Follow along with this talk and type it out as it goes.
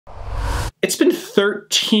It's been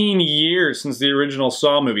 13 years since the original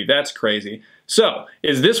Saw movie. That's crazy. So,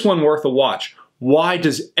 is this one worth a watch? Why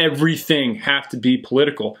does everything have to be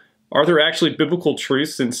political? Are there actually biblical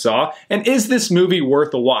truths in Saw? And is this movie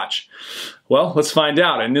worth a watch? Well, let's find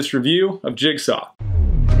out in this review of Jigsaw.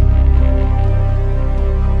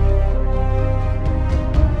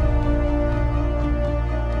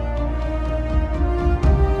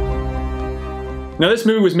 Now, this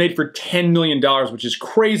movie was made for $10 million, which is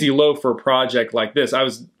crazy low for a project like this. I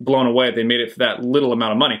was blown away that they made it for that little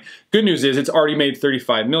amount of money. Good news is it's already made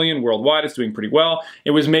 $35 million worldwide. It's doing pretty well.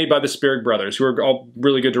 It was made by the Spirig brothers, who are all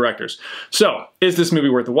really good directors. So, is this movie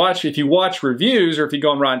worth a watch? If you watch reviews or if you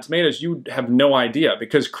go on Rotten Tomatoes, you have no idea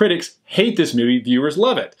because critics hate this movie, viewers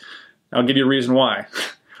love it. I'll give you a reason why.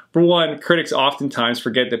 For one, critics oftentimes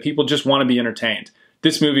forget that people just want to be entertained.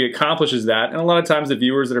 This movie accomplishes that, and a lot of times the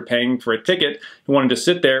viewers that are paying for a ticket who wanted to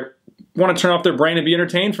sit there want to turn off their brain and be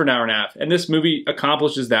entertained for an hour and a half. And this movie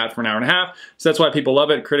accomplishes that for an hour and a half, so that's why people love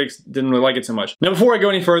it. Critics didn't really like it so much. Now, before I go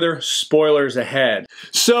any further, spoilers ahead.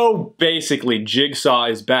 So basically, Jigsaw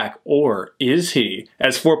is back, or is he?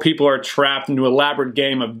 As four people are trapped into an elaborate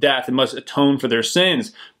game of death and must atone for their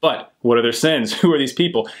sins. But what are their sins? Who are these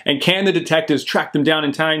people? And can the detectives track them down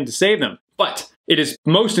in time to save them? But it is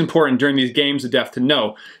most important during these games of death to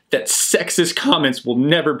know that sexist comments will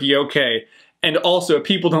never be okay. And also, if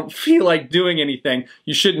people don't feel like doing anything,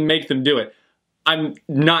 you shouldn't make them do it. I'm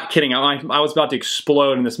not kidding. I was about to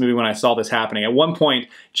explode in this movie when I saw this happening. At one point,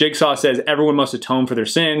 Jigsaw says everyone must atone for their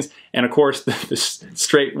sins. And of course, the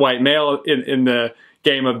straight white male in the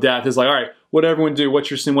game of death is like, all right, what everyone do? What's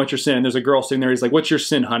your sin? What's your sin? And there's a girl sitting there. He's like, what's your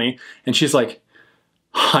sin, honey? And she's like,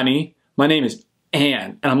 honey, my name is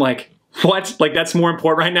Anne. And I'm like, what? Like, that's more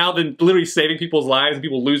important right now than literally saving people's lives and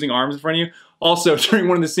people losing arms in front of you? Also, during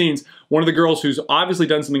one of the scenes, one of the girls who's obviously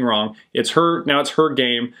done something wrong, now it's her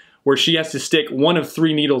game, where she has to stick one of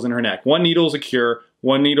 3 needles in her neck. One needle is a cure,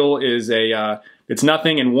 one needle is it's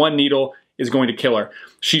nothing, and one needle is going to kill her.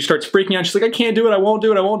 She starts freaking out. She's like, I can't do it, I won't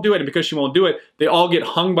do it, I won't do it. And because she won't do it, they all get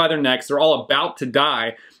hung by their necks. They're all about to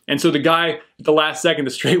die. And so the guy, at the last second,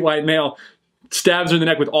 the straight white male, stabs her in the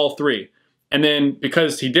neck with all 3. And then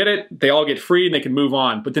because he did it, they all get free and they can move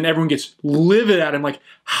on. But then everyone gets livid at him like,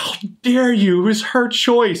 how dare you? It was her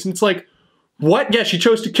choice. And it's like, what? Yeah, she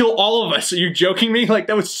chose to kill all of us. Are you joking me? Like,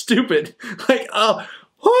 that was stupid. Like, oh.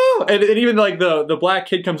 And even like the black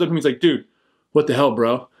kid comes up to me, he's like, dude, what the hell,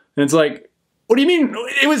 bro? And it's like, what do you mean?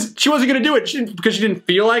 She wasn't going to do it because she didn't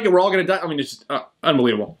feel like it. We're all going to die. I mean, it's just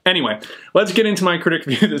unbelievable. Anyway, let's get into my critic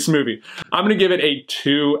review of this movie. I'm going to give it a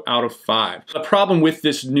 2 out of 5. The problem with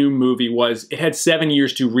this new movie was it had 7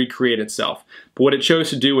 years to recreate itself. But what it chose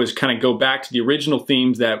to do was kind of go back to the original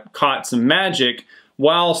themes that caught some magic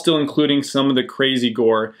while still including some of the crazy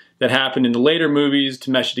gore that happened in the later movies to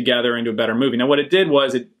mesh it together into a better movie. Now, what it did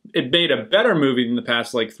was it made a better movie than the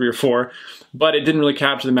past like 3 or 4, but it didn't really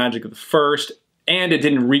capture the magic of the first, and it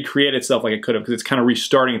didn't recreate itself like it could have because it's kind of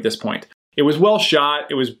restarting at this point. It was well shot.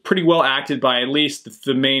 It was pretty well acted by at least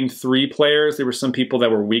the main 3 players. There were some people that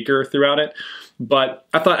were weaker throughout it. But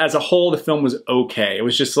I thought as a whole, the film was okay. It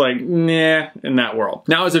was just like, nah, in that world.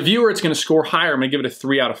 Now, as a viewer, it's going to score higher. I'm going to give it a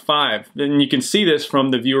 3 out of 5. And you can see this from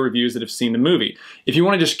the viewer reviews that have seen the movie. If you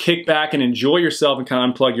want to just kick back and enjoy yourself and kind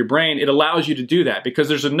of unplug your brain, it allows you to do that because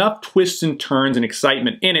there's enough twists and turns and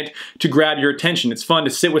excitement in it to grab your attention. It's fun to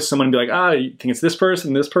sit with someone and be like, ah, you think it's this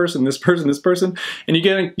person, this person, this person, this person, and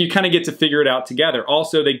you kind of get to figure it out together.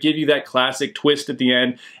 Also, they give you that classic twist at the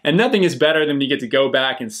end, and nothing is better than when you get to go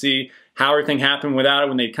back and see how everything happened without it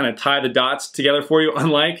when they kind of tie the dots together for you,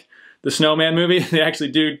 unlike the Snowman movie. They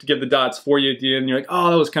actually do give the dots for you at the end. You're like,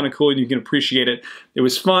 oh, that was kind of cool, and you can appreciate it. It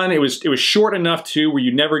was fun. It was short enough, too, where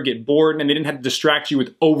you never get bored, and they didn't have to distract you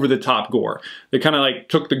with over-the-top gore. They kind of like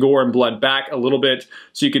took the gore and blood back a little bit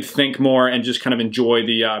so you could think more and just kind of enjoy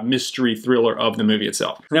the mystery thriller of the movie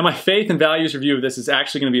itself. Now, my faith and values review of this is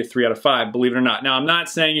actually going to be a 3 out of 5, believe it or not. Now, I'm not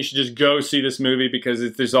saying you should just go see this movie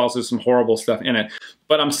because there's also some horrible stuff in it.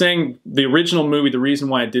 But I'm saying the original movie, the reason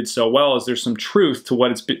why it did so well is there's some truth to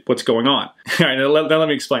what's going on. All right, let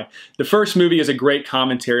me explain. The first movie is a great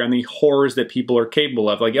commentary on the horrors that people are capable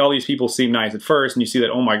of. Like, all these people seem nice at first, and you see that,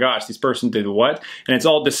 oh my gosh, this person did what? And it's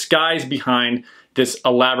all disguised behind this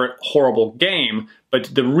elaborate, horrible game.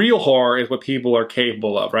 But the real horror is what people are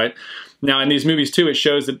capable of, right? Now, in these movies, too, it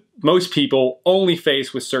shows that most people only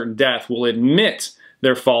faced with certain death will admit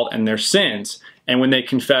their fault and their sins. and when they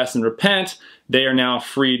confess and repent, they are now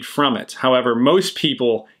freed from it. However, most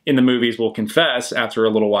people in the movies will confess after a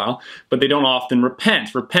little while, but they don't often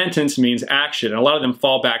repent. Repentance means action, and a lot of them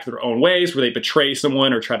fall back to their own ways where they betray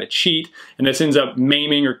someone or try to cheat, and this ends up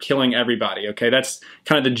maiming or killing everybody, okay? That's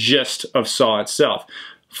kind of the gist of Saw itself.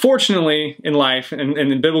 Fortunately, in life, and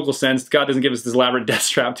in biblical sense, God doesn't give us this elaborate death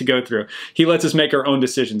trap to go through. He lets us make our own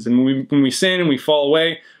decisions, and when we sin and we fall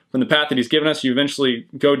away from the path that He's given us, you eventually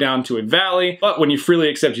go down to a valley. But when you freely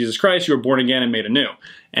accept Jesus Christ, you are born again and made anew.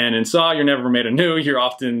 And in Saw, you're never made anew. You're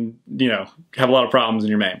often, have a lot of problems and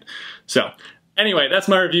you're maimed. So, anyway, that's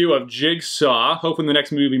my review of Jigsaw. Hoping the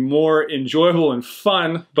next movie will be more enjoyable and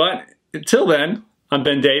fun. But until then, I'm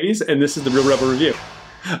Ben Davies, and this is The Real Rebel Review.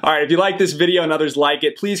 Alright, if you like this video and others like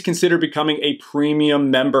it, please consider becoming a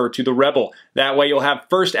premium member to The Rebel. That way you'll have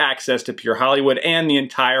first access to Pure Hollywood and the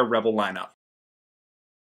entire Rebel lineup.